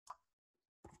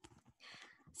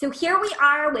So here we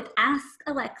are with Ask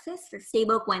Alexis for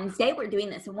Staybook Wednesday. We're doing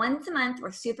this once a month.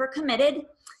 We're super committed,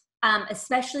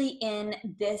 especially in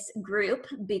this group,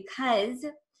 because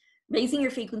raising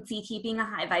your frequency, keeping a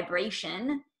high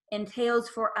vibration entails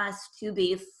for us to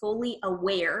be fully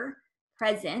aware,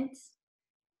 present,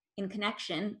 in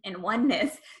connection and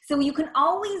oneness. So you can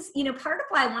always, part of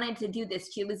why I wanted to do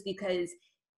this too was because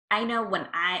I know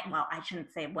I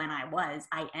shouldn't say when I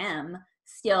am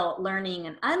still learning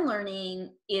and unlearning.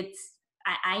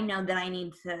 I know that I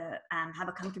need to have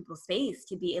a comfortable space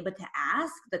to be able to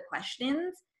ask the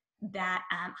questions that,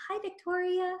 hi,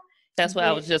 Victoria. That's why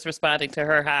I was just responding to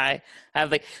her hi.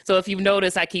 So if you've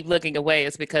noticed, I keep looking away.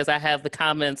 It's because I have the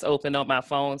comments open on my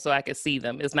phone so I can see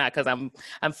them. It's not because I'm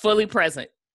fully present.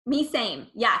 Me same.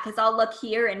 Yeah, because I'll look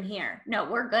here and here. No,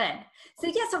 we're good.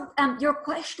 So your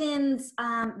questions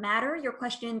matter. Your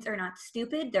questions are not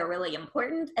stupid. They're really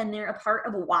important, and they're a part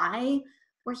of why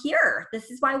we're here. This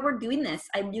is why we're doing this.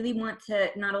 I really want to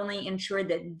not only ensure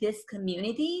that this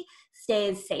community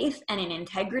stays safe and in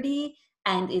integrity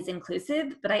and is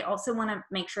inclusive, but I also want to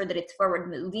make sure that it's forward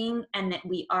moving and that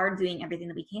we are doing everything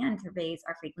that we can to raise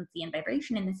our frequency and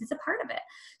vibration. And this is a part of it.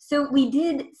 So we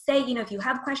did say, if you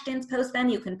have questions, post them.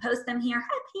 You can post them here.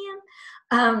 Hi,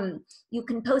 Pam. You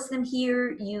can post them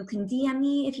here. You can DM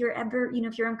me if you're ever,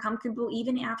 if you're uncomfortable,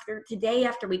 even after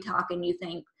we talk and you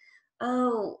think,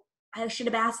 oh, I should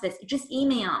have asked this. Just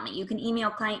email me. You can email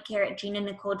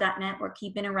clientcare@ginanicole.net. We're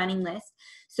keeping a running list.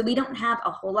 So we don't have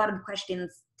a whole lot of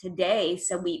questions today.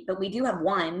 but we do have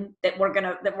one that we're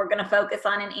gonna focus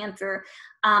on and answer.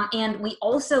 And we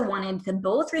also wanted to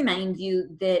both remind you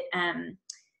that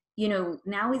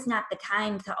now is not the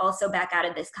time to also back out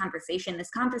of this conversation.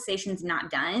 This conversation's not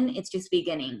done. It's just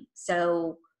beginning.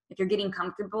 So if you're getting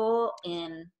comfortable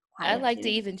in quietude, I'd like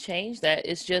to even change that.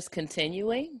 It's just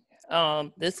continuing.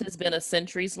 This has been a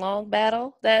centuries-long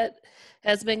battle that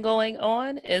has been going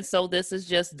on. And so this is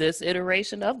just this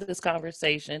iteration of this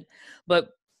conversation. But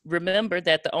remember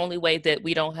that the only way that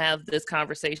we don't have this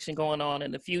conversation going on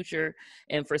in the future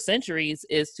and for centuries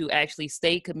is to actually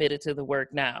stay committed to the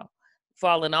work now.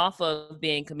 Falling off of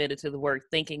being committed to the work,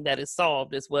 thinking that it's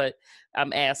solved, is what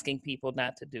I'm asking people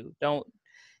not to do.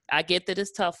 I get that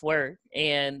it's tough work,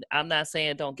 and I'm not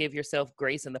saying don't give yourself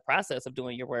grace in the process of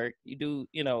doing your work. You do,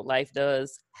 life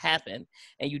does happen,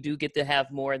 and you do get to have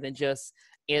more than just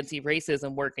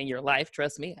anti-racism work in your life.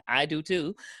 Trust me, I do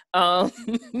too. But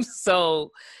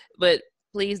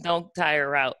please don't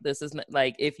tire out. This is not,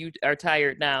 like, if you are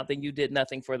tired now, then you did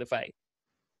nothing for the fight.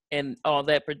 And all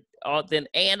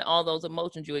those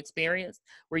emotions you experienced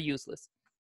were useless.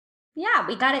 Yeah,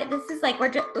 we got it. This is like,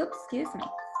 excuse me.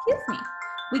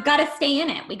 We got to stay in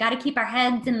it. We got to keep our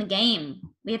heads in the game.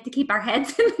 We have to keep our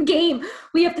heads in the game.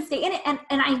 We have to stay in it. And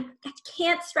I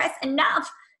can't stress enough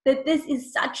that this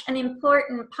is such an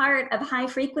important part of high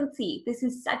frequency. This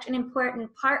is such an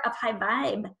important part of high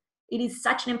vibe. It is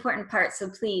such an important part. So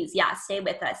please, stay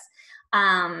with us.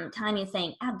 Tanya's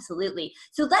saying, absolutely.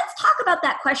 So let's talk about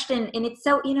that question. And it's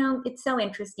so, it's so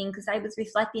interesting because I was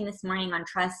reflecting this morning on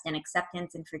trust and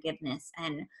acceptance and forgiveness.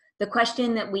 And the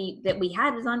question that we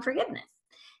had was on forgiveness.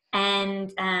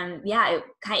 And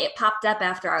it popped up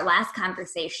after our last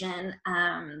conversation.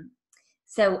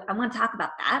 So I want to talk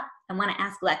about that. I want to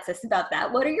ask Alexis about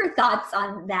that. What are your thoughts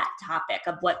on that topic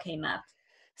of what came up?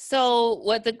 So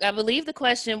I believe the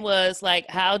question was like,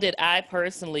 how did I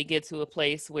personally get to a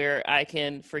place where I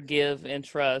can forgive and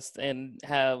trust and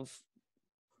have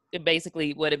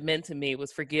basically what it meant to me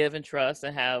was forgive and trust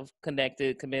and have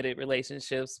connected, committed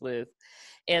relationships with.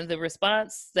 And the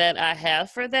response that I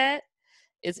have for that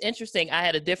is interesting. I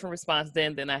had a different response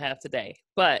then than I have today.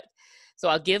 So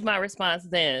I'll give my response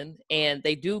then, and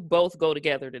they do both go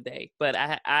together today. But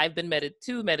I've been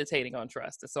meditating on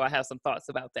trust, so I have some thoughts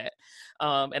about that.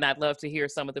 And I'd love to hear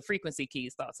some of the frequency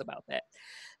keys thoughts about that.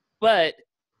 But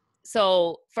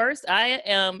so first, I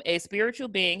am a spiritual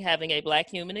being having a Black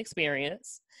human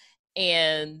experience,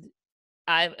 and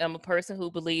I am a person who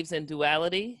believes in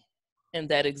duality and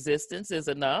that existence is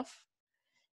enough.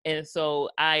 And so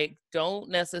I don't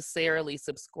necessarily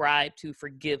subscribe to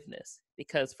forgiveness,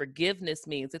 because forgiveness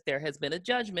means that there has been a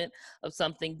judgment of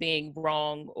something being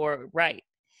wrong or right.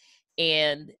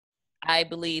 And I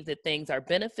believe that things are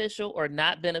beneficial or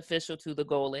not beneficial to the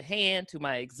goal at hand, to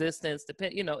my existence.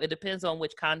 It depends on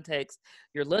which context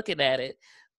you're looking at it.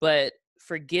 But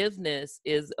forgiveness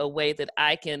is a way that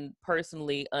I can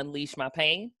personally unleash my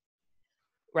pain,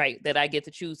 right? That I get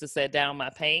to choose to set down my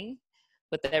pain.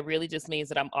 But that really just means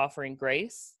that I'm offering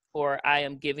grace, or I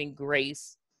am giving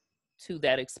grace to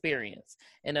that experience,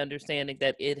 and understanding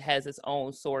that it has its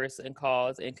own source and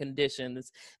cause and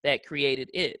conditions that created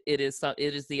it. It is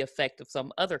the effect of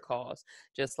some other cause,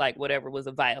 just like whatever was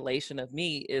a violation of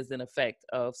me is an effect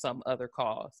of some other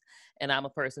cause. And I'm a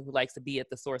person who likes to be at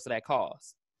the source of that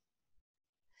cause.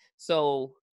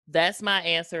 So that's my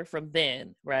answer from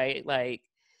then, right? Like,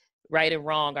 right and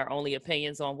wrong are only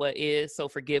opinions on what is. So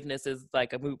forgiveness is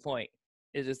like a moot point.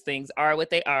 It's just things are what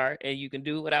they are, and you can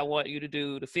do what I want you to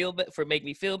do to feel make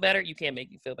me feel better. You can't make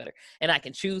me feel better, and I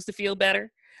can choose to feel better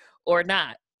or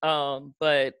not.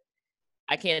 But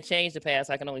I can't change the past.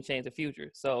 I can only change the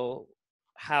future. So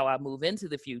how I move into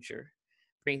the future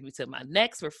brings me to my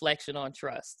next reflection on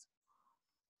trust.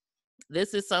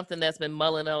 This is something that's been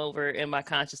mulling over in my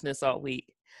consciousness all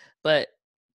week, but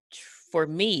for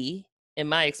me, in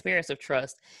my experience of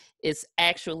trust, it's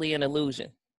actually an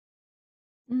illusion.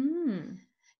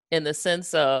 In the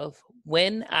sense of,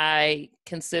 when I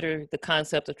consider the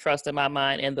concept of trust in my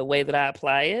mind and the way that I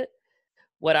apply it,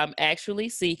 what I'm actually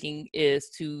seeking is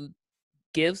to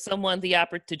give someone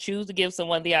to choose to give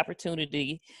someone the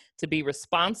opportunity to be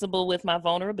responsible with my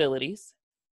vulnerabilities.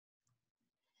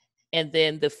 And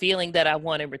then the feeling that I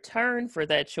want in return for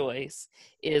that choice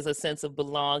is a sense of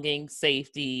belonging,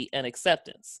 safety, and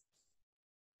acceptance.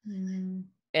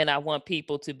 And I want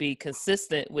people to be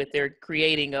consistent with their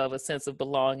creating of a sense of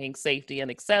belonging, safety,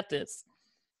 and acceptance.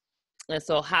 And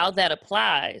so how that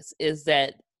applies is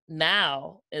that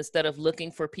now, instead of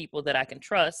looking for people that I can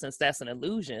trust, since that's an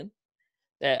illusion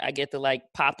that I get to like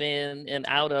pop in and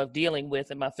out of dealing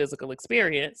with in my physical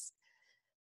experience,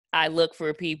 I look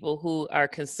for people who are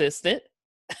consistent,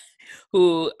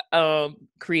 who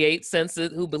create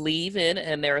senses, who believe in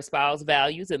and their espoused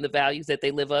values, and the values that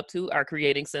they live up to are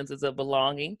creating senses of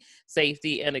belonging,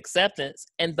 safety, and acceptance.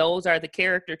 And those are the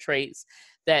character traits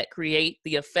that create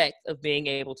the effect of being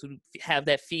able to have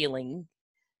that feeling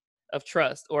of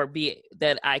trust, or be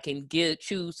that I can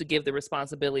choose to give the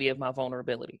responsibility of my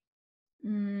vulnerability.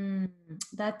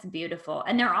 That's beautiful.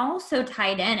 And they're all so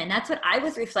tied in. And that's what I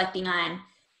was reflecting on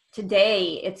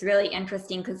today. It's really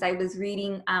interesting because I was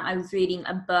reading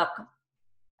a book,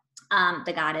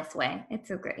 The Goddess Way. It's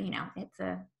a great,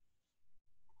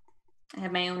 I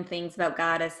have my own things about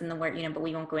goddess and the word, but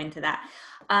we won't go into that.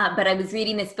 But I was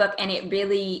reading this book, and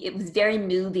it was very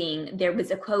moving. There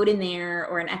was a quote in there,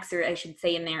 or an excerpt, I should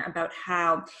say, in there, about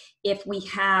how if we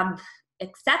have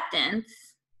acceptance,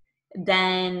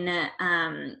 then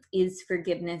is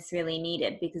forgiveness really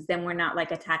needed? Because then we're not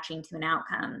like attaching to an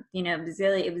outcome.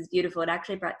 It was beautiful. It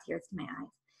actually brought tears to my eyes.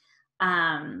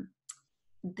 And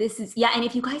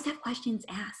if you guys have questions,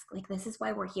 ask. Like, this is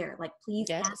why we're here. Like, please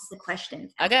ask the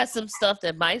questions. I got some stuff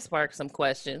that might spark some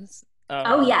questions.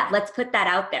 Oh yeah, let's put that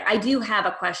out there. I do have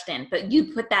a question, but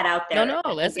you put that out there. No,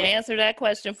 let's answer that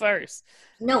question first.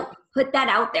 No, put that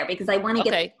out there, because I want to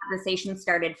get the conversation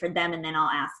started for them, and then I'll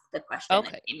ask the question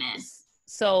that came in.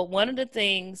 So one of the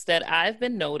things that I've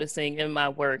been noticing in my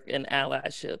work in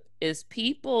allyship is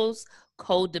people's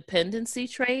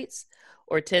codependency traits,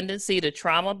 or tendency to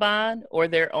trauma bond, or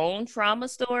their own trauma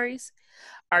stories,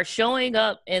 are showing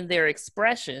up in their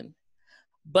expression.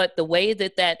 But the way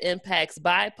that impacts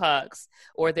BIPOCs,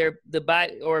 or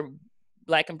or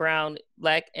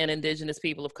Black and Indigenous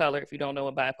people of color, if you don't know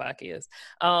what BIPOC is,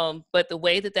 but the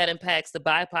way that impacts the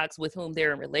BIPOCs with whom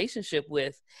they're in relationship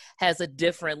with has a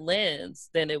different lens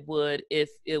than it would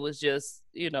if it was just,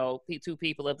 two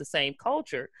people of the same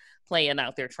culture playing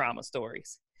out their trauma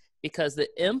stories, because the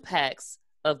impacts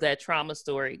of that trauma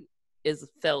story is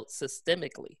felt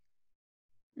systemically.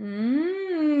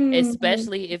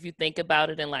 Especially if you think about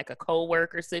it in like a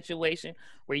co-worker situation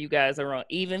where you guys are on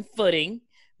even footing,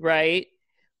 right?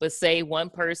 But say one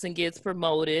person gets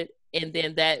promoted, and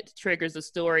then that triggers a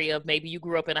story of, maybe you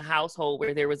grew up in a household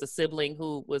where there was a sibling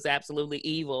who was absolutely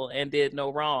evil and did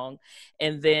no wrong.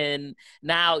 And then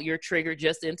now you're triggered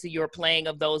just into your playing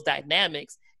of those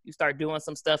dynamics. You start doing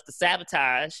some stuff to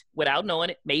sabotage without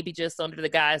knowing it, maybe just under the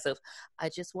guise of, I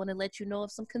just want to let you know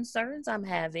of some concerns I'm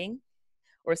having,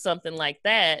 or something like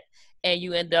that. And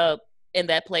you end up, and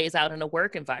that plays out in a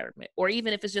work environment. Or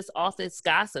even if it's just office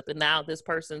gossip, and now this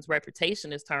person's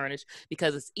reputation is tarnished,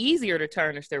 because it's easier to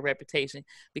tarnish their reputation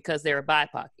because they're a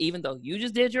BIPOC. Even though you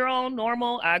just did your own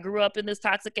normal, I grew up in this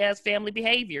toxic ass family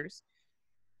behaviors,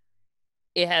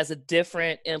 it has a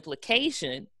different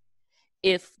implication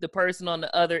if the person on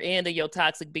the other end of your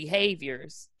toxic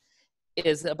behaviors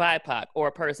is a BIPOC, or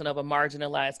a person of a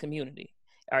marginalized community,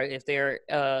 or if they're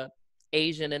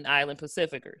Asian and Island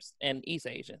Pacificers and East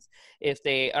Asians, if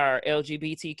they are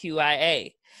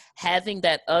LGBTQIA. Having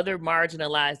that other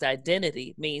marginalized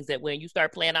identity means that when you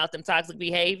start playing out them toxic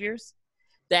behaviors,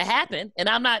 that happen. And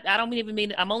I don't even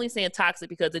mean, I'm only saying toxic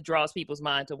because it draws people's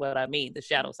mind to what I mean, the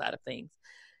shadow side of things.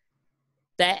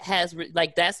 That has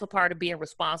like, that's a part of being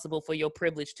responsible for your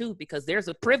privilege too, because there's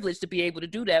a privilege to be able to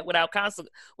do that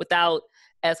without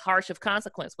as harsh of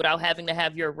consequence, without having to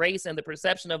have your race and the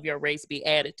perception of your race be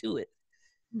added to it.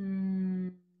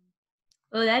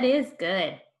 Oh, that is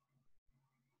good.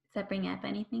 Does that bring up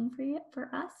anything for you,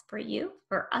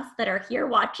 for us that are here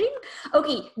watching?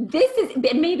 Okay, this is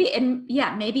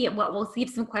maybe what we'll see if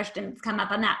some questions come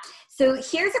up on that. So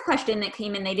here's a question that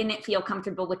came in. They didn't feel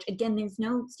comfortable, which again, there's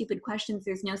no stupid questions,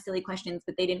 there's no silly questions,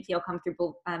 but they didn't feel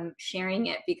comfortable sharing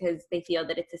it because they feel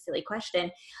that it's a silly question.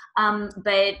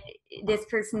 But this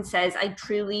person says, I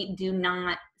truly do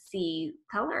not see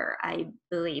color. I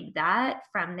believe that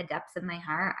from the depths of my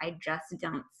heart. I just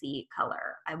don't see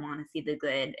color. I want to see the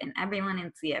good in everyone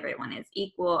and see everyone as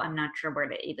equal. I'm not sure where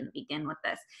to even begin with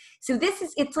this. So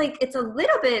it's a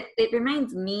little bit, it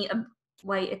reminds me of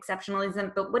white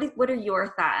exceptionalism, but what are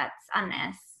your thoughts on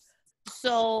this?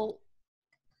 So,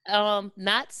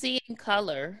 not seeing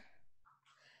color,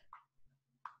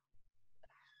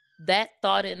 that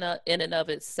thought in and of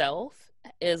itself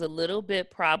is a little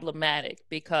bit problematic,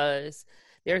 because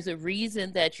there's a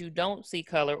reason that you don't see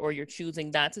color or you're choosing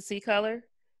not to see color,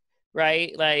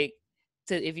 right? Like,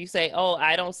 if you say, oh,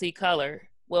 I don't see color,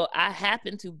 well, I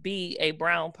happen to be a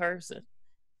brown person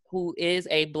who is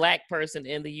a Black person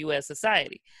in the US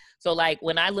society. So like,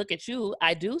 when I look at you,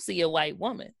 I do see a white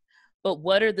woman. But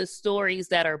what are the stories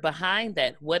that are behind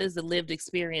that? What is the lived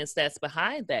experience that's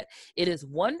behind that? It is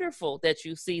wonderful that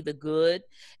you see the good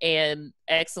and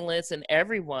excellence in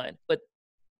everyone, but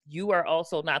you are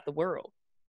also not the world.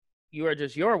 You are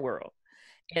just your world.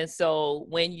 And so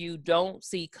when you don't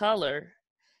see color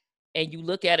and you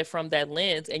look at it from that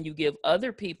lens and you give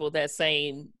other people that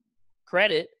same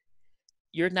credit,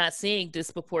 you're not seeing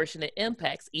disproportionate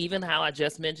impacts. Even how I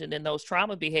just mentioned in those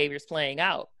trauma behaviors playing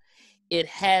out, it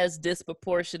has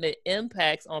disproportionate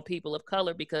impacts on people of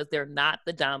color because they're not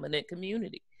the dominant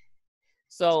community.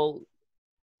 So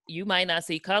you might not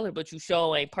see color, but you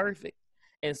sure ain't perfect.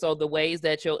 And so the ways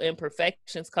that your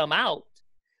imperfections come out,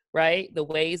 right? The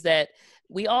ways that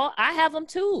I have them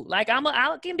too. Like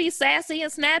I can be sassy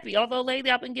and snappy. Although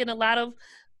lately I've been getting a lot of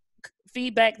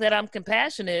feedback that I'm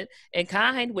compassionate and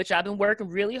kind, which I've been working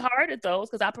really hard at those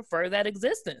because I prefer that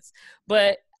existence.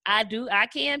 But I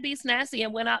can be snappy,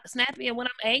 and when I'm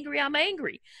angry, I'm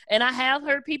angry. And I have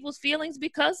hurt people's feelings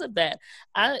because of that.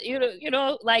 I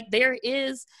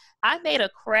made a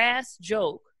crass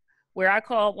joke where I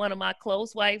called one of my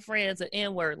close white friends an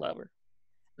N-word lover.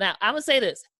 Now, I'm gonna say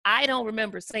this. I don't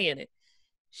remember saying it.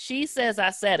 She says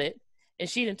I said it, and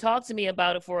she didn't talk to me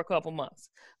about it for a couple months.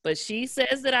 But she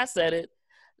says that I said it.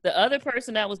 The other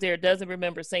person that was there doesn't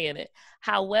remember saying it.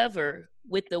 However,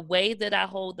 with the way that I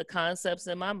hold the concepts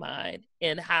in my mind,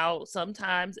 and how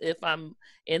sometimes if I'm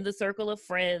in the circle of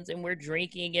friends and we're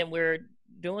drinking and we're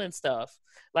doing stuff,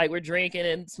 like we're drinking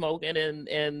and smoking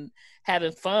and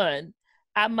having fun,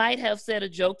 I might have said a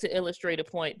joke to illustrate a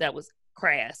point that was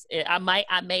crass. I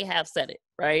may have said it,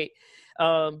 right?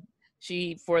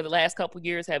 She, for the last couple of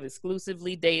years, have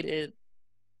exclusively dated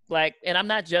Black, and I'm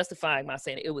not justifying my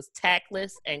saying it. It was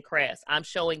tactless and crass. I'm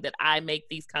showing that I make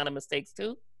these kind of mistakes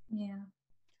too. Yeah.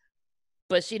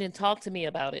 But she didn't talk to me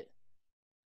about it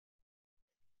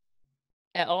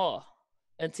at all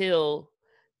until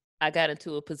I got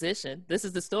into a position. This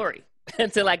is the story.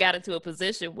 Until I got into a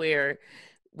position where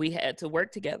we had to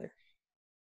work together.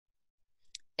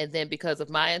 And then because of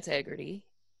my integrity,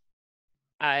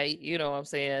 I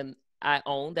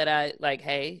own that I like,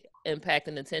 hey, impact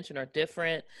and intention are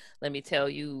different. Let me tell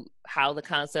you how the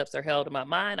concepts are held in my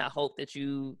mind. I hope that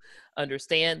you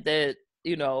understand that,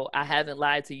 I haven't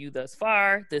lied to you thus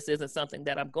far. This isn't something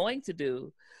that I'm going to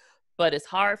do. But it's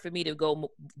hard for me to go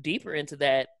deeper into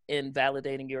that in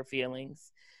validating your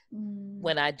feelings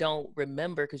when I don't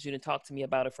remember, because you didn't talk to me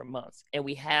about it for months. And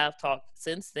we have talked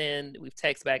since then. We've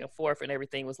texted back and forth and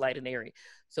everything was light and airy.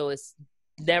 So it's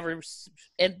never,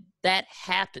 and that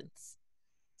happens.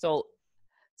 So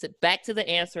back to the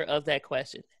answer of that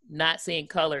question, not seeing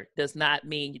color does not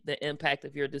mean the impact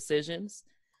of your decisions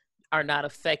are not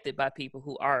affected by people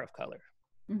who are of color.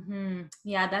 Mm-hmm.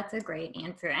 Yeah, that's a great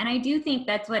answer. And I do think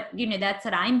that's what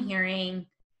I'm hearing,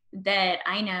 that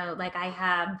I know, like I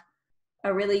have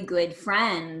a really good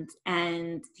friend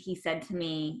and he said to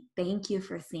me, thank you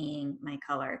for seeing my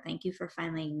color. Thank you for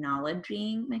finally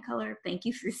acknowledging my color. Thank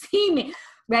you for seeing me.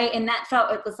 Right. And that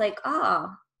it was like, oh,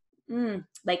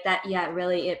 Like that, yeah,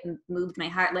 really, it moved my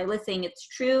heart. Layla's saying it's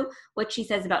true what she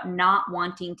says about not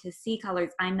wanting to see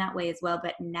colors. I'm that way as well,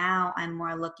 but now I'm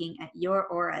more looking at your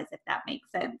auras, if that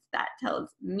makes sense. That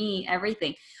tells me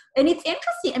everything. And it's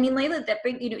interesting. I mean, Layla,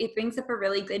 it brings up a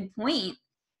really good point.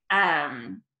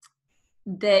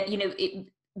 That,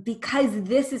 because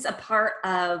this is a part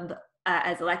of,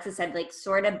 as Alexis said, like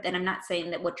sort of, and I'm not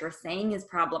saying that what you're saying is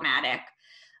problematic,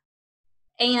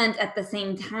 and at the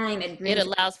same time, it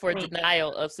allows for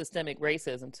denial of systemic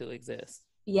racism to exist.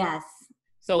 Yes.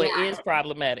 So it is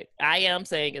problematic. I am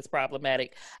saying it's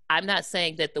problematic. I'm not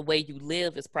saying that the way you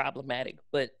live is problematic,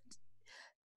 but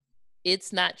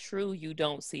it's not true you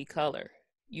don't see color.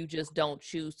 You just don't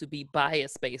choose to be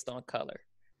biased based on color.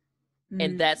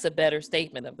 And that's a better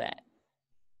statement of that.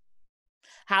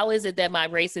 How is it that my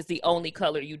race is the only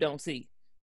color you don't see?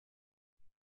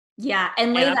 Yeah.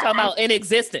 And I'm talking about in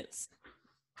existence.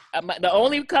 The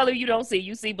only color you don't see,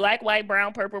 you see black, white,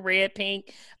 brown, purple, red,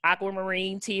 pink,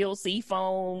 aquamarine, teal, sea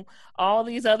foam, all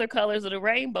these other colors of the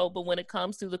rainbow. But when it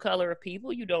comes to the color of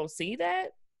people, you don't see that.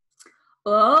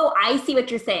 Oh, I see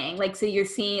what you're saying. Like, so you're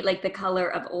seeing like the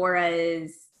color of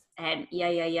auras, and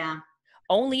yeah.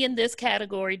 Only in this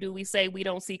category do we say we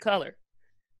don't see color.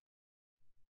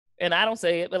 And I don't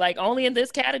say it, but like only in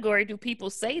this category do people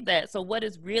say that. So what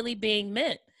is really being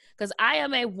meant? Because I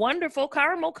am a wonderful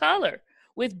caramel color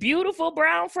with beautiful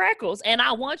brown freckles, and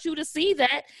I want you to see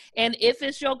that. And if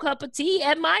it's your cup of tea,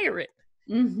 admire it.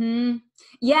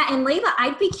 Yeah, and Layla,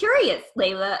 I'd be curious,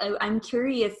 Layla. I'm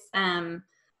curious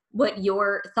what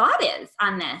your thought is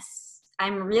on this.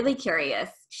 I'm really curious.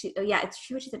 It's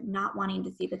true. She said not wanting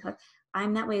to see the color.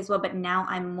 I'm that way as well, but now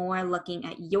I'm more looking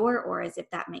at your auras, if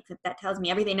that makes it, that tells me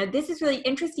everything. Now, this is really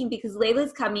interesting because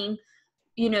Layla's coming,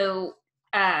 Tanya's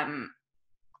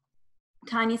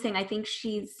saying, I think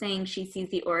she's saying she sees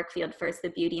the auric field first, the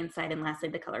beauty inside, and lastly,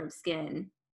 the color of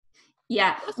skin.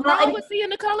 Yeah. What's wrong with seeing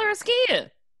the color of skin?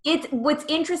 What's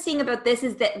interesting about this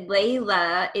is that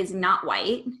Layla is not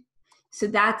white. So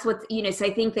that's what's, so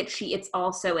I think that it's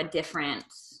also a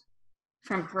difference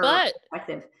from her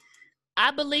perspective. I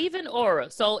believe in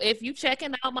aura. So if you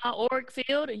checking out my auric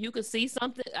field and you can see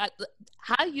something,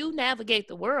 how you navigate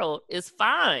the world is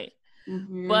fine.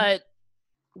 But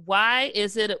why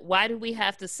do we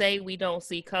have to say we don't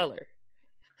see color?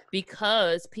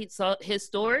 Because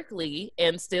historically,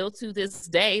 and still to this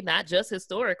day, not just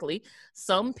historically,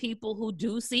 some people who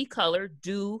do see color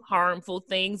do harmful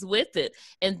things with it.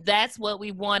 And that's what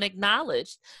we want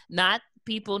acknowledged, not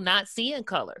people not seeing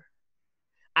color.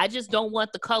 I just don't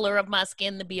want the color of my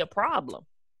skin to be a problem.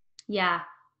 Yeah.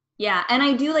 And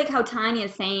I do like how Tanya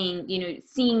is saying,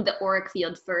 seeing the auric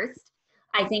field first.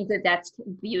 I think that that's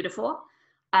beautiful.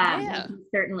 You can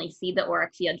certainly see the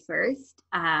auric field first.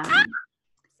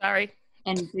 Sorry.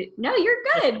 And no, you're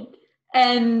good.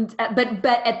 And but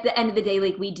at the end of the day,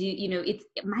 like we do, it's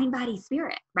mind, body,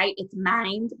 spirit, right? It's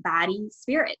mind, body,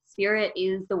 spirit. Spirit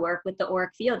is the work with the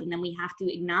auric field, and then we have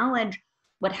to acknowledge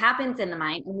what happens in the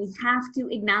mind, and we have to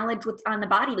acknowledge what's on the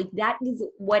body. Like that is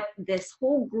what this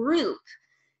whole group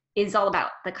is all about.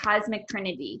 The cosmic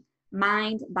trinity: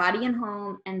 mind, body and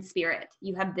home, and spirit.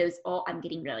 You have those all. I'm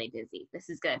getting really dizzy. This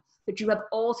is good. But you have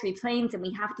all three planes, and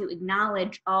we have to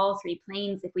acknowledge all three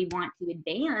planes if we want to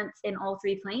advance in all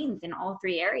three planes, in all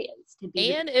three areas.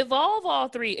 And evolve all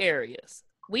three areas.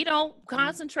 We don't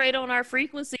concentrate on our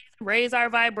frequencies, raise our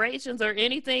vibrations, or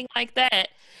anything like that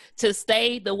to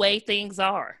stay the way things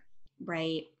are.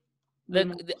 Right.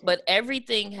 But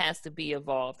everything has to be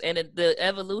evolved. And the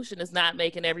evolution is not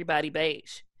making everybody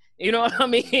beige. You know what I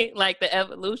mean? Like the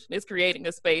evolution is creating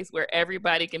a space where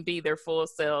everybody can be their full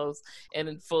selves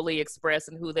and fully express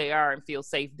in who they are and feel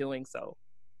safe doing so.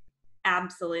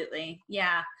 Absolutely.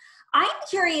 Yeah. I'm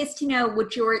curious to know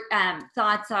what your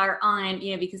thoughts are on,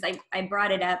 because I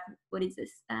brought it up. What is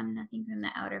this? Nothing from the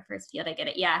outer first field. I get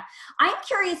it. Yeah. I'm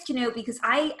curious to know because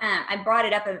I brought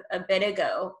it up a bit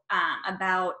ago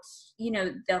about,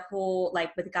 the whole,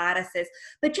 like with goddesses,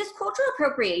 but just cultural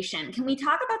appropriation. Can we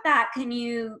talk about that? Can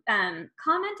you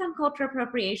comment on cultural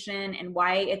appropriation and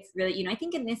why it's really, I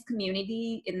think in this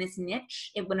community, in this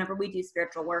niche, whenever we do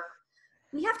spiritual work,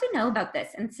 we have to know about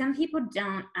this. And some people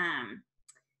don't,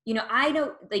 I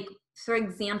don't, like, for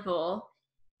example,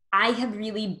 I have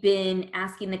really been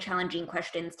asking the challenging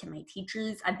questions to my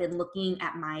teachers. I've been looking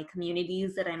at my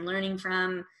communities that I'm learning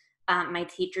from, my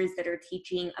teachers that are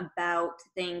teaching about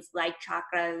things like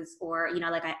chakras, or,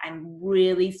 I'm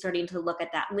really starting to look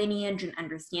at that lineage and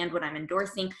understand what I'm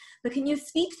endorsing. But can you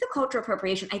speak to cultural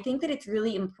appropriation? I think that it's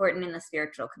really important in the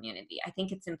spiritual community. I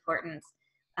think it's important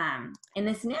in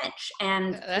this niche.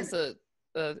 And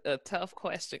a tough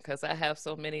question because I have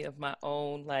so many of my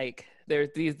own, like there's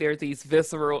these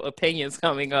visceral opinions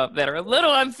coming up that are a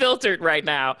little unfiltered right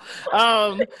now.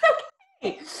 Um,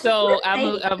 Hey, we're so I'm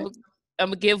a, safe. I'm a, I'm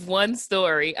gonna give one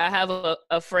story. I have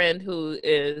a friend who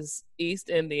is East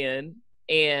Indian,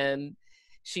 and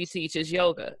she teaches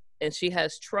yoga, and she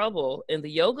has trouble in the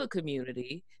yoga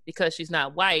community because she's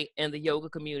not white, and the yoga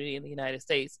community in the United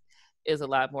States is a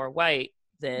lot more white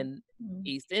than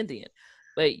East Indian.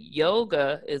 But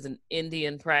yoga is an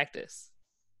Indian practice,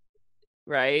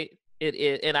 right? It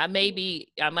is, and I might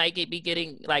be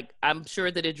getting, like, I'm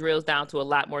sure that it drills down to a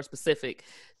lot more specific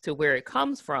to where it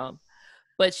comes from.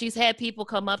 But she's had people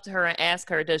come up to her and ask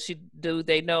her, do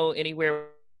they know anywhere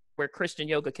where Christian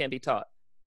yoga can be taught?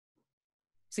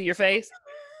 See your face?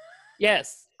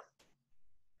 Yes.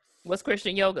 What's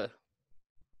Christian yoga?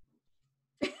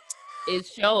 It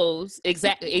shows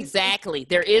exactly.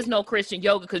 There is no Christian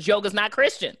yoga because yoga's not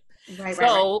Christian. Right.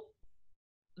 So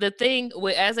the thing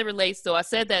with, as it relates to, I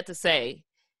said that to say,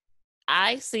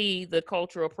 I see the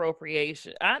cultural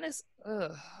appropriation. I know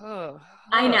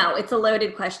it's a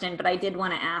loaded question, but I did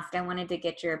want to ask. I wanted to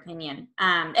get your opinion,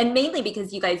 and mainly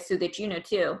because you guys, so that you know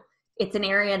too, it's an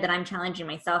area that I'm challenging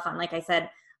myself on. Like I said,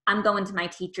 I'm going to my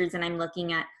teachers and I'm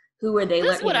looking at who are they.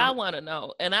 This is You what I know, want to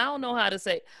know, and I don't know how to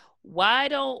say. Why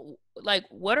don't, like,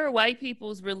 what are white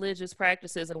people's religious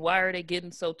practices, and why are they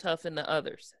getting so tough in the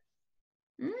others?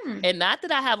 And not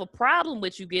that I have a problem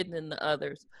with you getting in the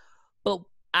others, but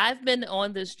I've been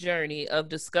on this journey of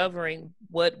discovering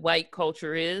what white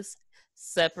culture is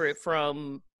separate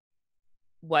from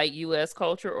white US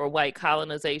culture or white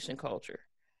colonization culture.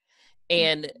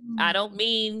 And I don't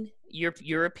mean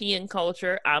European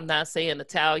culture. I'm not saying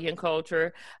Italian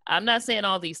culture. I'm not saying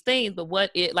all these things, but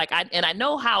what it, like, I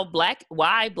know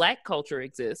why black culture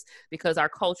exists, because our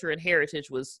culture and heritage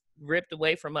was ripped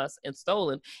away from us and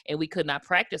stolen, and we could not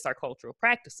practice our cultural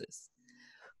practices.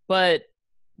 But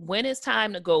when it's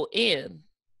time to go in,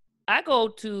 I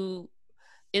go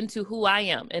into who I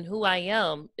am, and who I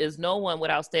am is no one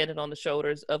without standing on the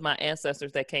shoulders of my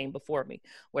ancestors that came before me,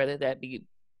 whether that be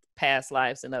past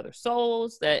lives and other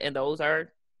souls, and those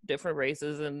are different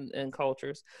races and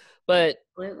cultures. But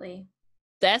absolutely.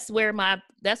 that's where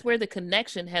the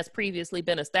connection has previously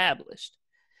been established.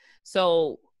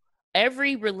 So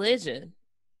every religion,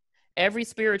 every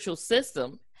spiritual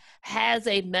system has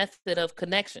a method of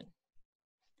connection,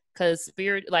 because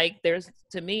spirit, like, there's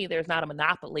not a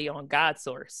monopoly on God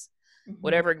source.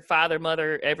 Whatever father,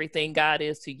 mother, everything God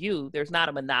is to you, there's not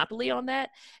a monopoly on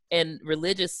that. And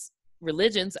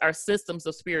religions are systems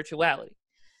of spirituality.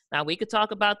 Now, we could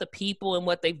talk about the people and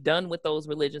what they've done with those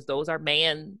religions. Those are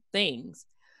man things.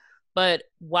 But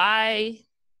why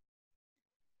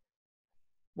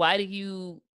do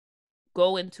you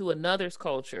go into another's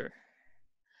culture,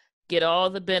 get all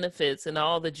the benefits and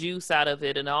all the juice out of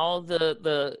it and all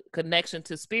the connection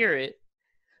to spirit,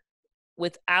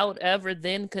 without ever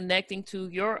then connecting to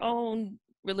your own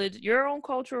religion, your own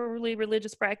culturally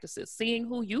religious practices, seeing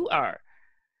who you are?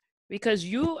 Because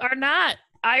you are not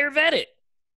Ayurvedic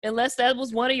unless that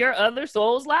was one of your other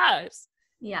soul's lives.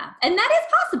 Yeah. And that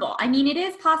is possible. I mean, it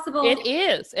is possible. It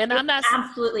is. And It I'm not.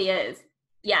 absolutely is.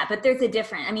 Yeah. But there's a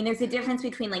difference. I mean, there's a difference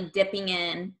between like dipping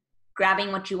in,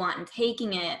 grabbing what you want and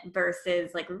taking it,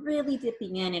 versus like really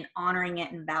dipping in and honoring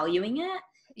it and valuing it.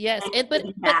 Yes. And And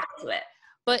giving back to it.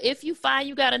 but if you find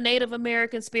you got a Native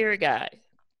American spirit guide,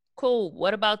 cool.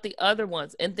 What about the other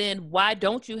ones? And then why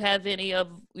don't you have any of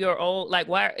your own? Like,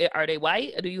 why are they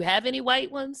white? Do you have any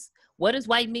white ones? What does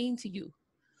white mean to you?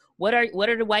 What are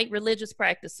the white religious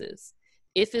practices?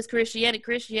 If it's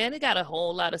Christianity got a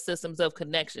whole lot of systems of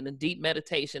connection and deep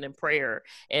meditation and prayer,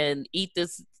 and eat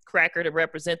this cracker to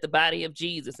represent the body of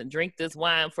Jesus, and drink this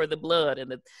wine for the blood,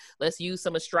 and let's use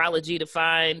some astrology to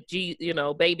find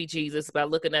baby Jesus by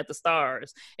looking at the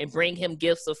stars, and bring him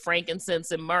gifts of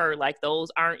frankincense and myrrh, like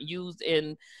those aren't used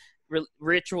in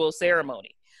ritual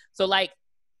ceremony. So, like,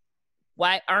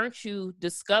 why aren't you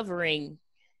discovering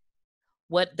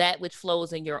that which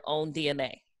flows in your own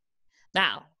DNA?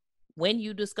 Now, when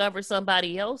you discover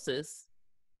somebody else's,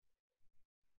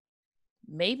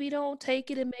 maybe don't take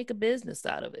it and make a business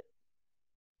out of it.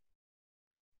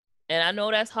 And I know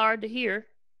that's hard to hear.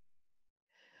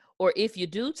 Or if you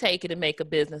do take it and make a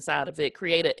business out of it,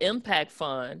 create an impact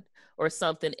fund or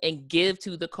something and give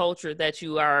to the culture that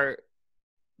you are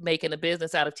making a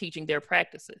business out of, teaching their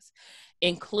practices.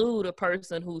 Include a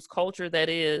person whose culture that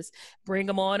is, bring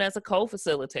them on as a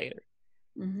co-facilitator.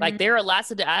 Like, there are lots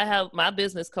of, I have my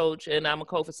business coach and I'm a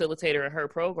co-facilitator in her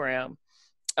program,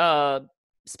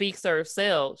 Speak, Serve,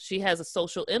 Sell. She has a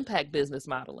social impact business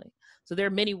modeling. So there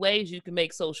are many ways you can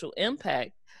make social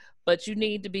impact, but you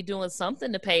need to be doing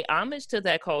something to pay homage to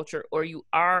that culture, or you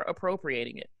are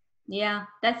appropriating it. Yeah,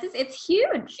 that's just, it's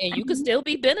huge. And you can still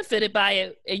be benefited by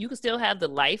it, and you can still have the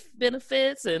life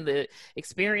benefits and the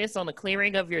experience on the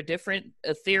clearing of your different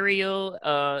ethereal,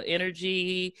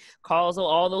 energy, causal,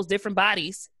 all those different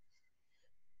bodies.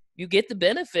 You get the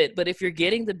benefit, but if you're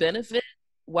getting the benefit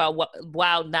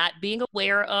while not being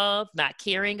aware of, not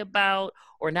caring about,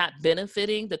 or not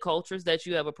benefiting the cultures that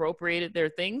you have appropriated their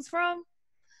things from,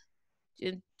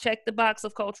 check the box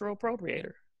of cultural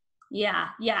appropriator. Yeah,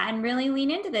 yeah, and really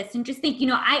lean into this and just think,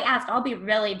 I asked, I'll be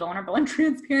really vulnerable and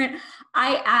transparent.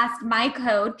 I asked my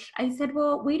coach, I said,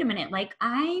 well, wait a minute, like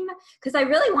because I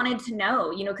really wanted to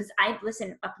know, because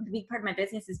listen, a big part of my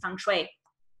business is feng shui.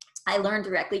 I learned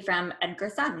directly from Edgar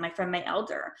Sun, from my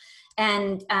elder.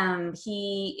 And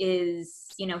he is,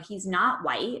 he's not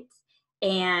white.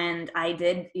 And I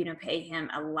did, pay him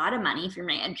a lot of money for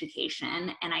my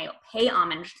education, and I pay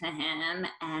homage to him.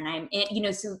 And I'm,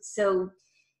 so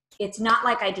it's not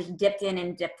like I just dipped in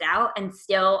and dipped out, and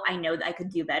still I know that I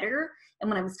could do better. And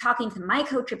when I was talking to my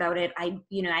coach about it, I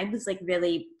was like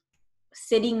really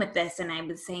sitting with this, and I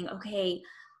was saying, okay,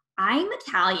 I'm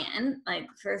Italian, like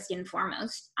first and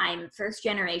foremost. I'm first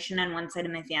generation on one side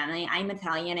of my family. I'm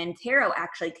Italian, and tarot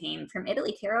actually came from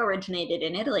Italy. Tarot originated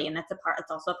in Italy, and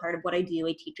it's also a part of what I do.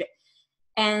 I teach it.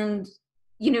 And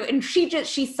and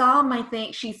she saw my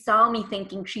thing, she saw me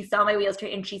thinking, she saw my wheels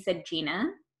turn, and she said,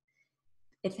 Gina,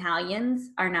 Italians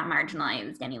are not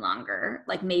marginalized any longer.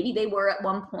 Like maybe they were at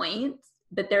one point,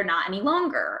 but they're not any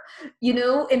longer,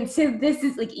 And so this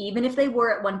is like, even if they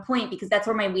were at one point, because that's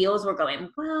where my wheels were going,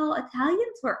 well,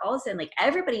 Italians were also, like,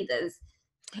 everybody does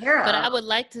tarot. But I would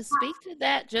like to speak to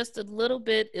that just a little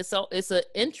bit. It's an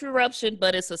interruption,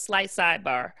 but it's a slight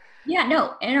sidebar. Yeah,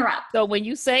 no, interrupt. So when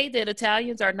you say that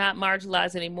Italians are not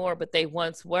marginalized anymore, but they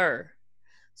once were.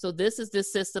 So this is the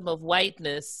system of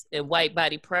whiteness and white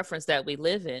body preference that we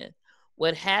live in.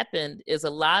 What happened is a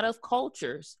lot of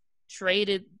cultures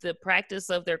traded the practice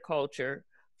of their culture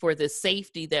for the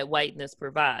safety that whiteness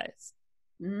provides.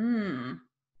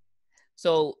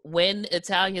 So when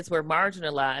Italians were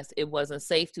marginalized, it wasn't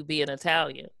safe to be an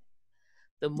Italian.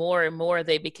 The more and more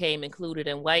they became included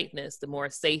in whiteness, the more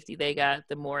safety they got,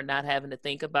 the more not having to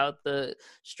think about the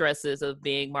stresses of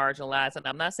being marginalized. And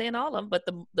I'm not saying all of them, but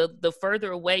the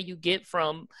further away you get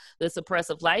from this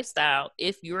oppressive lifestyle,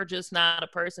 if you're just not a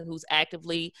person who's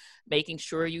actively making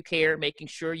sure you care, making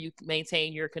sure you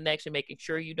maintain your connection, making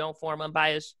sure you don't form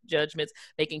unbiased judgments,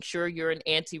 making sure you're an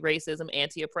anti-racism,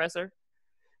 anti-oppressor,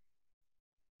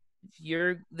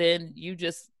 you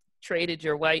just traded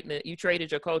your whiteness, you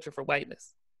traded your culture for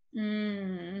whiteness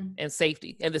and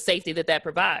safety, and the safety that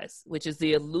provides, which is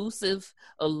the elusive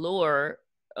allure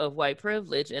of white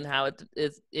privilege, and how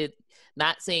it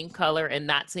not seeing color and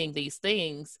not seeing these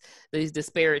things, these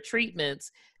disparate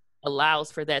treatments,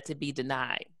 allows for that to be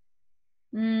denied.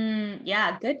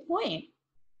 Yeah, good point.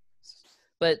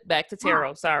 But back to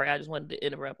tarot. Sorry, I just wanted to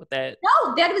interrupt with that.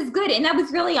 No, that was good. And that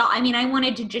was really all. I mean, I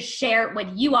wanted to just share with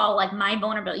you all, like, my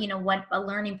vulnerability, what a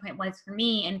learning point was for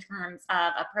me in terms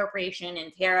of appropriation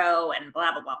and tarot and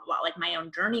blah, blah, blah, blah, like my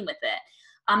own journey with it.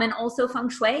 And also feng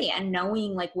shui, and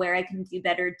knowing like where I can do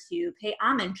better to pay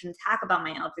homage and talk about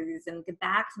my elders and get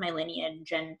back to my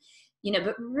lineage, and,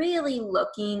 but really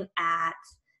looking at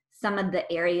some of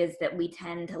the areas that we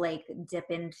tend to like dip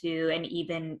into. And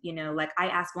even, like I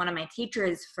asked one of my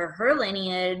teachers for her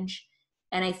lineage,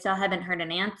 and I still haven't heard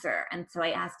an answer. And so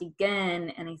I asked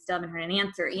again, and I still haven't heard an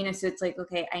answer, so it's like,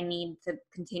 okay, I need to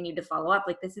continue to follow up.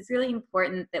 Like, this is really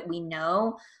important that we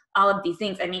know all of these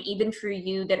things. I mean, even for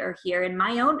you that are here in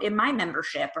my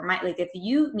membership, or like, if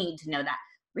you need to know that,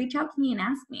 reach out to me and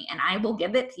ask me, and I will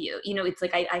give it to you. It's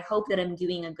like, I hope that I'm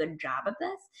doing a good job of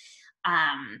this.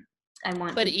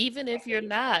 But even if you're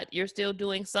not, you're still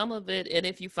doing some of it. And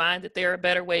if you find that there are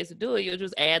better ways to do it, you'll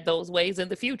just add those ways in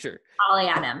the future. I'll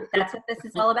add them. That's what this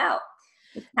is all about.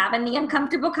 It's having the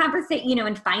uncomfortable conversation,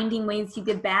 and finding ways to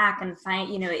give back and find,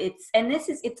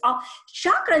 it's all,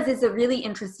 chakras is a really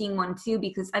interesting one too,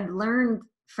 because I've learned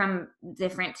from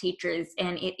different teachers,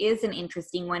 and it is an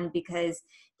interesting one because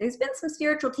there's been some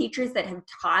spiritual teachers that have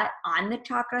taught on the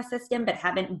chakra system but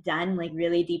haven't done like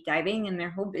really deep diving, and their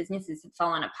whole businesses have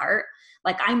fallen apart.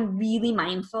 Like, I'm really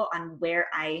mindful on where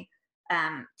I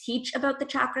teach about the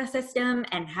chakra system,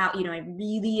 and how, I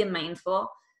really am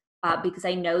mindful because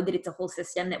I know that it's a whole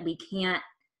system that we can't,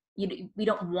 we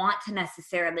don't want to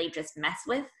necessarily just mess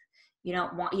with. You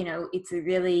don't want, it's a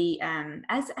really,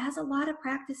 as a lot of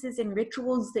practices and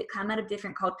rituals that come out of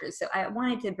different cultures. So I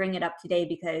wanted to bring it up today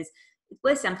because it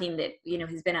was something that,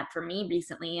 has been up for me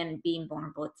recently, and being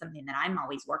vulnerable, it's something that I'm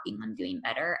always working on doing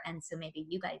better. And so maybe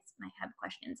you guys might have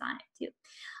questions on it too.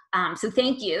 So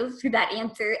thank you for that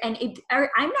answer. And I'm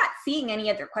not seeing any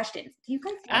other questions. Do you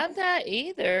guys have? I'm not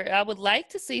either. I would like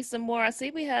to see some more. I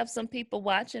see we have some people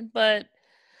watching, but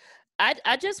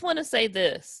I just want to say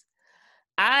this.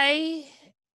 I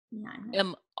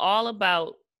am all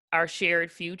about our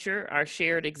shared future, our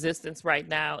shared existence right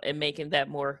now, and making that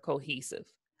more cohesive.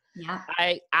 Yeah.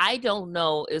 I don't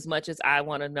know as much as I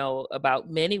want to know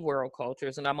about many world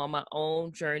cultures, and I'm on my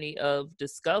own journey of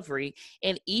discovery,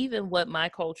 and even what my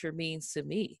culture means to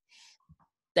me.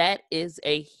 That is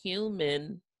a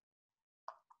human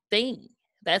thing.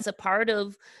 That's a part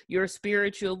of your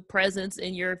spiritual presence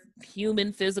in your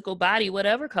human physical body,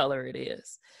 whatever color it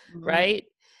is, Mm-hmm. right?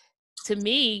 To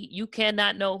me, you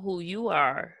cannot know who you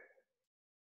are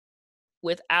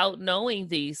without knowing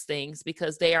these things,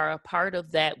 because they are a part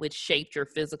of that which shaped your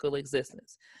physical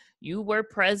existence. You were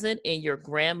present in your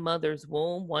grandmother's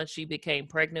womb once she became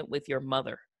pregnant with your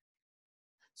mother.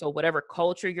 So whatever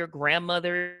culture your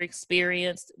grandmother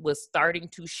experienced was starting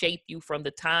to shape you from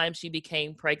the time she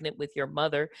became pregnant with your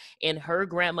mother, and her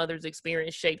grandmother's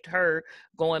experience shaped her,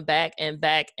 going back and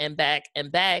back and back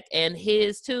and back, and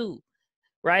his too.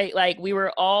 Right? Like, we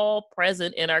were all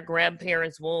present in our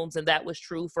grandparents' wombs, and that was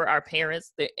true for our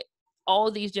parents,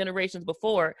 all these generations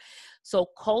before. So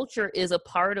culture is a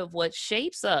part of what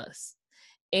shapes us.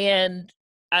 And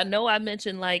I know I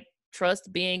mentioned like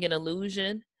trust being an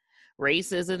illusion,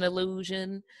 race is an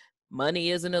illusion,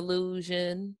 money is an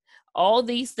illusion. All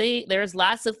these things, there's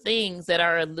lots of things that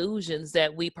are illusions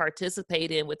that we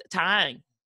participate in with time.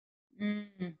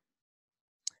 Mm-hmm.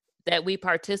 That we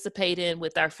participate in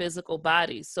with our physical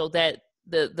bodies, so that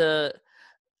the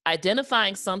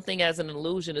identifying something as an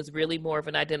illusion is really more of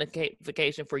an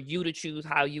identification for you to choose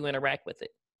how you interact with it,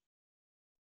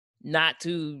 not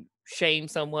to shame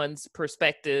someone's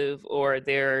perspective or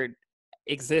their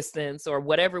existence or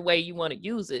whatever way you want to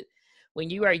use it.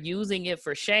 When you are using it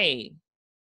for shame,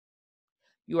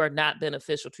 you are not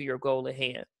beneficial to your goal at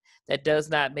hand. That does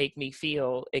not make me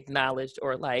feel acknowledged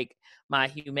or like my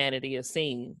humanity is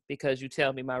seen because you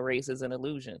tell me my race is an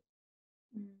illusion.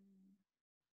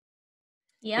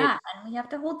 Yeah, and we have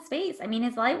to hold space. I mean,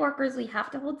 as light workers, we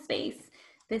have to hold space.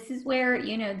 This is where,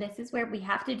 this is where we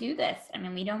have to do this. I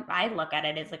mean, I look at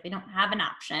it as like we don't have an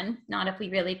option, not if we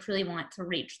really truly want to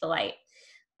reach the light.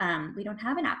 We don't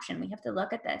have an option. We have to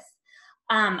look at this.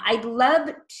 I'd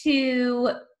love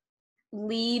to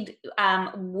lead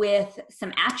with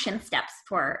some action steps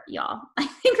for y'all. I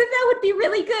think that would be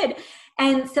really good.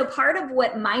 And so part of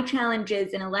what my challenge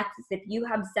is, and Alexis, if you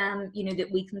have some, that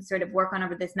we can sort of work on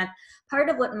over this month, part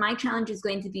of what my challenge is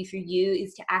going to be for you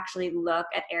is to actually look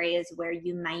at areas where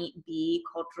you might be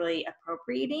culturally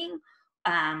appropriating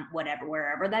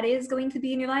wherever that is going to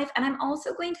be in your life. And I'm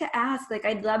also going to ask, like,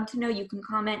 I'd love to know, you can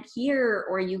comment here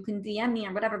or you can DM me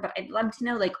or whatever, but I'd love to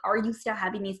know, like, are you still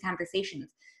having these conversations?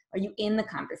 Are you in the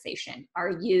conversation? Are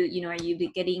you,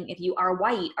 if you are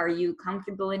white, are you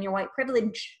comfortable in your white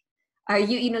privilege? Are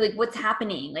you, like, what's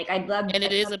happening? Like, I'd love. And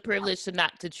it is a privilege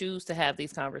to choose to have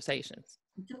these conversations.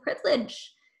 It's a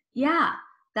privilege. Yeah,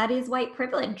 that is white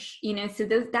privilege, so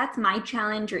that's my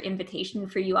challenge or invitation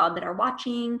for you all that are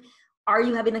watching. Are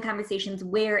you having the conversations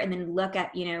where, and then look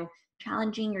at,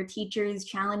 challenging your teachers,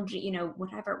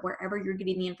 wherever you're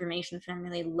getting the information from,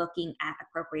 really looking at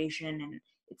appropriation. And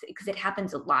it's because it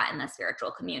happens a lot in the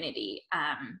spiritual community.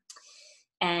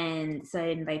 And so I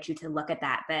invite you to look at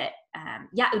that. But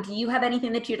do you have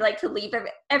anything that you'd like to leave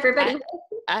everybody with?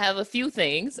 I have a few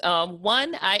things.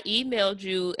 One, I emailed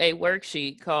you a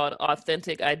worksheet called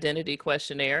Authentic Identity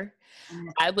Questionnaire.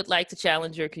 I would like to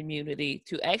challenge your community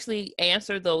to actually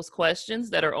answer those questions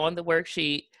that are on the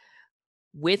worksheet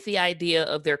with the idea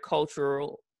of their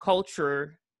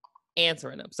culture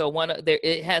answering them. So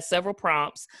it has several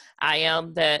prompts. I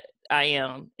am that I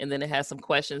am, and then it has some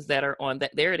questions that are on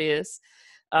that. There it is.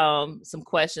 Some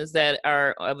questions that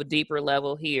are of a deeper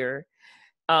level here.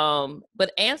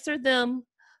 But answer them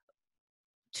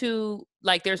to,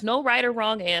 like, there's no right or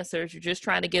wrong answers. You're just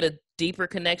trying to get a deeper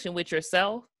connection with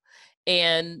yourself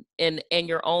and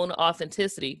your own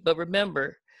authenticity. But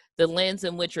remember, the lens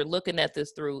in which you're looking at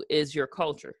this through is your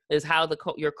culture, is how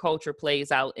your culture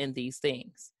plays out in these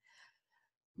things.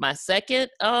 My second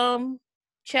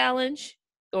challenge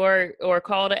or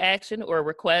call to action or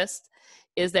request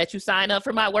is that you sign up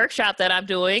for my workshop that I'm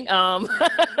doing.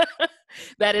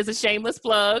 That is a shameless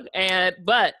plug,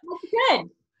 but good.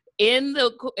 in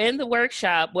the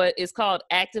workshop, what is called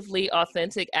actively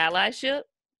authentic allyship.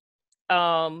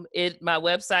 My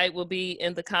website will be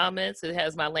in the comments. It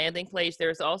has my landing page.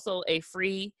 There's also a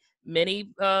free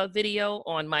mini video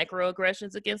on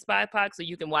microaggressions against BIPOC, so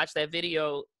you can watch that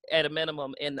video at a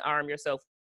minimum and arm yourself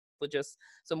with just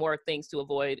some more things to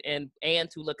avoid and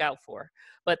to look out for.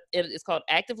 But it's called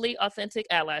Actively Authentic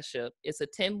Allyship. It's a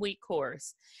 10-week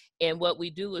course. And what we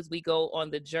do is we go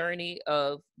on the journey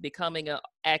of becoming an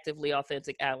actively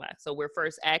authentic ally. So we're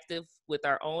first active with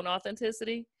our own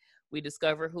authenticity. We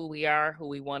discover who we are, who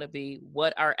we want to be,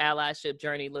 what our allyship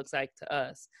journey looks like to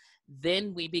us.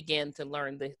 Then we begin to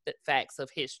learn the facts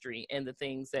of history and the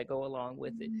things that go along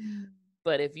with it.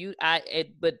 But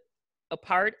but a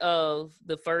part of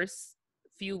the first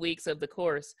few weeks of the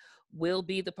course will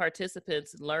be the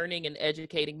participants learning and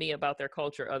educating me about their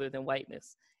culture other than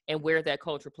whiteness and where that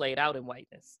culture played out in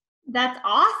whiteness. That's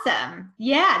awesome.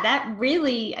 Yeah, that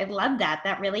really, I love that.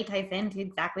 That really ties into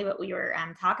exactly what we were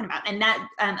talking about. And that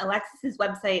Alexis's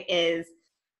website is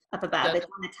up above. It's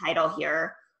on the title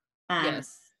here.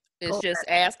 Yes. It's just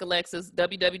Ask Alexis,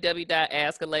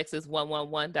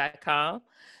 www.askalexis111.com.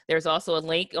 There's also a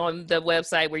link on the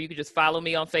website where you can just follow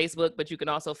me on Facebook, but you can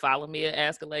also follow me at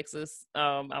Ask Alexis.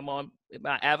 I'm on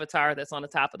my avatar that's on the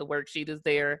top of the worksheet is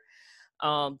there.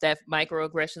 That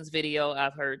microaggressions video,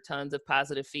 I've heard tons of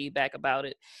positive feedback about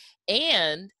it.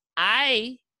 And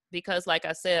because like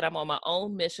I said, I'm on my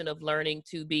own mission of learning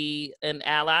to be an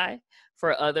ally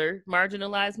for other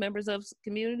marginalized members of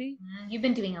community. You've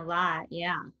been doing a lot.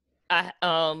 Yeah.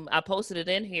 I posted it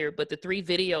in here, but the 3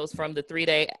 videos from the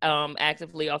 3-day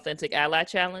Actively Authentic Ally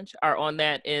Challenge are on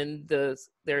that in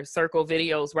their circle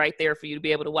videos right there for you to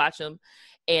be able to watch them.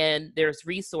 And there's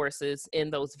resources in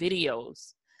those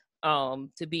videos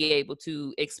to be able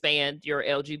to expand your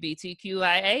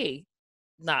LGBTQIA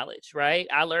knowledge, right?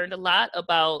 I learned a lot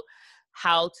about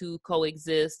how to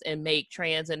coexist and make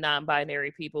trans and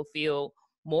non-binary people feel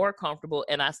more comfortable,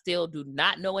 and I still do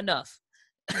not know enough.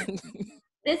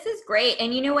 This is great.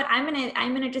 And you know what, I'm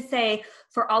gonna just say,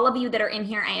 for all of you that are in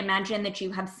here, I imagine that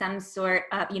you have some sort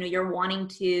of, you're wanting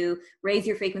to raise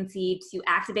your frequency, to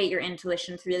activate your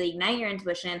intuition, to really ignite your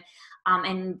intuition.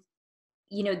 And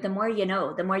the more you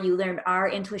know, the more you learn. Our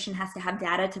intuition has to have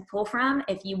data to pull from.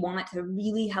 If you want to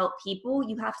really help people,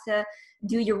 you have to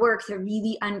do your work to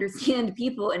really understand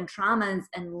people and traumas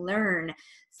and learn.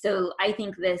 So I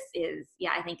think I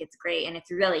think it's great. And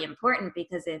it's really important,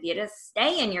 because if you just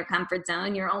stay in your comfort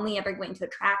zone, you're only ever going to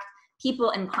attract people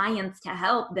and clients to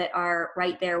help that are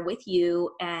right there with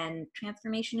you. And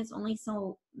transformation is only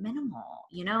so minimal,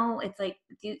 it's like,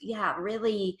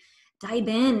 really dive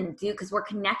in, because we're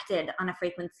connected on a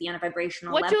frequency, on a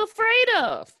vibrational level. What you afraid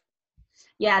of?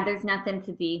 Yeah, there's nothing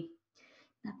to be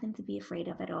afraid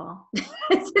of at all.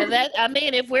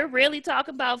 If we're really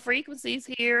talking about frequencies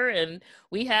here and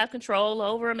we have control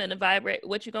over them and vibrate,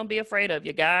 what you gonna be afraid of?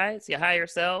 Your guides, your higher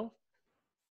self,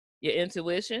 your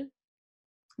intuition?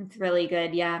 It's really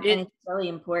good, yeah. And it's really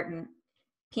important.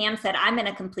 Pam said, I'm going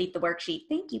to complete the worksheet.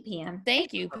 Thank you, Pam.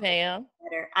 Thank you, Pam.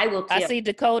 I will too. I see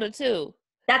Dakota too.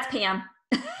 That's Pam.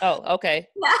 Oh, okay.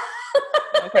 Yeah.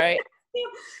 Okay.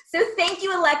 So thank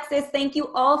you, Alexis. Thank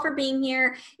you all for being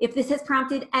here. If this has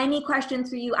prompted any questions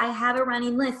for you, I have a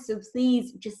running list. So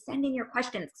please just send in your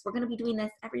questions, because we're going to be doing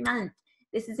this every month.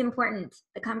 This is important.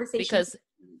 The conversation. Because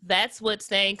that's what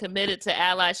staying committed to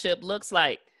allyship looks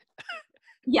like.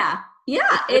 Yeah,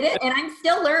 it is. And I'm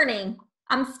still learning.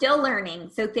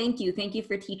 So thank you. Thank you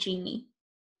for teaching me.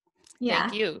 Yeah.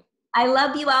 Thank you. I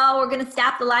love you all. We're going to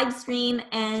stop the live stream,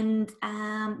 and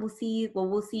we'll see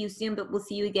you soon, but we'll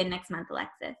see you again next month,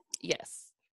 Alexis.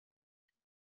 Yes.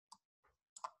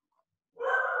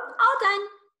 All done.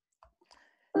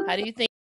 How do you think